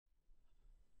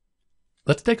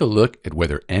Let's take a look at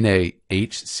whether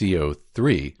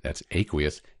NaHCO3, that's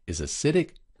aqueous, is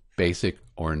acidic, basic,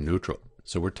 or neutral.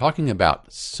 So we're talking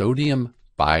about sodium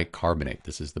bicarbonate.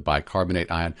 This is the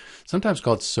bicarbonate ion, sometimes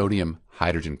called sodium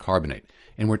hydrogen carbonate.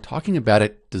 And we're talking about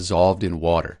it dissolved in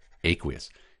water,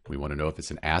 aqueous. We want to know if it's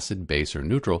an acid, base, or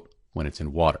neutral when it's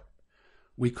in water.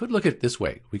 We could look at it this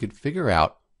way. We could figure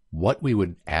out what we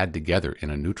would add together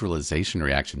in a neutralization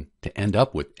reaction to end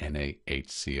up with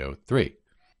NaHCO3.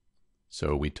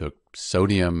 So we took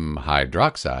sodium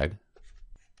hydroxide,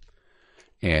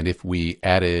 and if we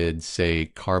added, say,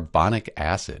 carbonic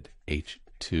acid,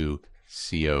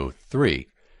 H2CO3,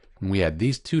 when we add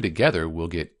these two together, we'll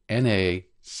get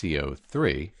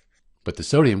NaCO3, but the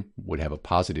sodium would have a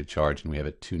positive charge, and we have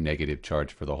a 2 negative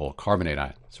charge for the whole carbonate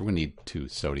ion. So we're going to need 2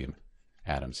 sodium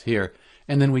atoms here,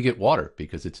 and then we get water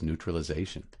because it's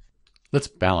neutralization. Let's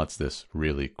balance this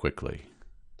really quickly.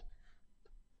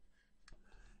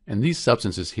 And these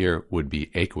substances here would be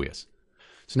aqueous.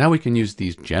 So now we can use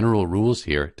these general rules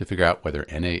here to figure out whether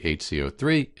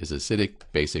NaHCO3 is acidic,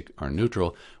 basic, or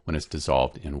neutral when it's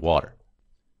dissolved in water.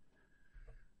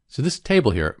 So this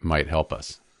table here might help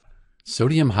us.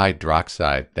 Sodium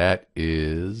hydroxide, that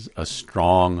is a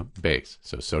strong base.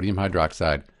 So sodium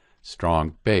hydroxide,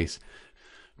 strong base.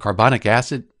 Carbonic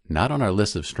acid, not on our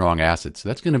list of strong acids. So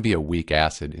that's going to be a weak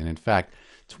acid. And in fact,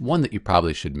 it's one that you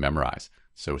probably should memorize.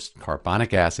 So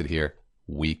carbonic acid here,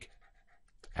 weak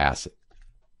acid.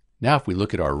 Now if we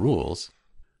look at our rules,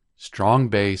 strong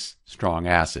base, strong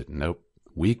acid, nope.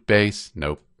 Weak base,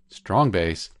 nope. Strong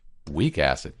base, weak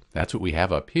acid. That's what we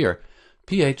have up here.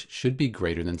 pH should be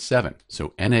greater than 7. So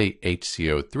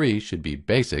NaHCO3 should be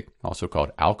basic, also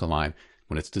called alkaline,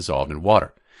 when it's dissolved in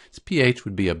water. Its pH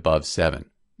would be above 7.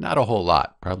 Not a whole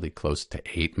lot, probably close to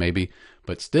 8 maybe,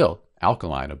 but still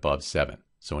alkaline above 7.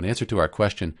 So in answer to our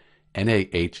question,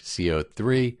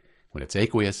 NaHCO3, when it's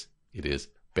aqueous, it is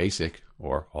basic,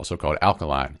 or also called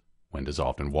alkaline, when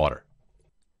dissolved in water.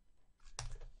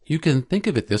 You can think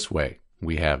of it this way.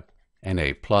 We have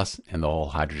Na plus, and the whole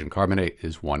hydrogen carbonate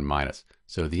is 1 minus.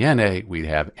 So the Na, we'd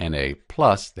have Na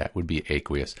plus, that would be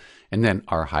aqueous. And then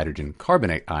our hydrogen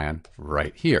carbonate ion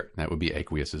right here, that would be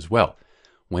aqueous as well.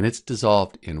 When it's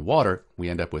dissolved in water, we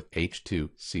end up with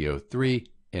H2CO3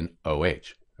 and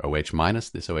OH. OH minus,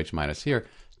 this OH minus here,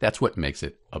 that's what makes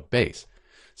it a base.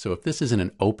 So if this isn't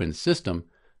an open system,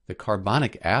 the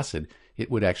carbonic acid, it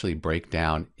would actually break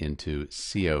down into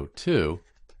CO2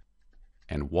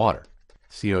 and water.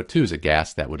 CO2 is a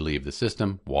gas that would leave the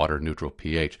system, water, neutral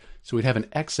pH. So we'd have an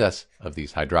excess of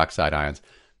these hydroxide ions.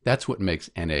 That's what makes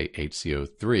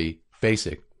NaHCO3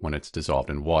 basic when it's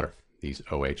dissolved in water, these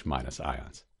OH minus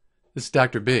ions. This is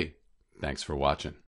Dr. B. Thanks for watching.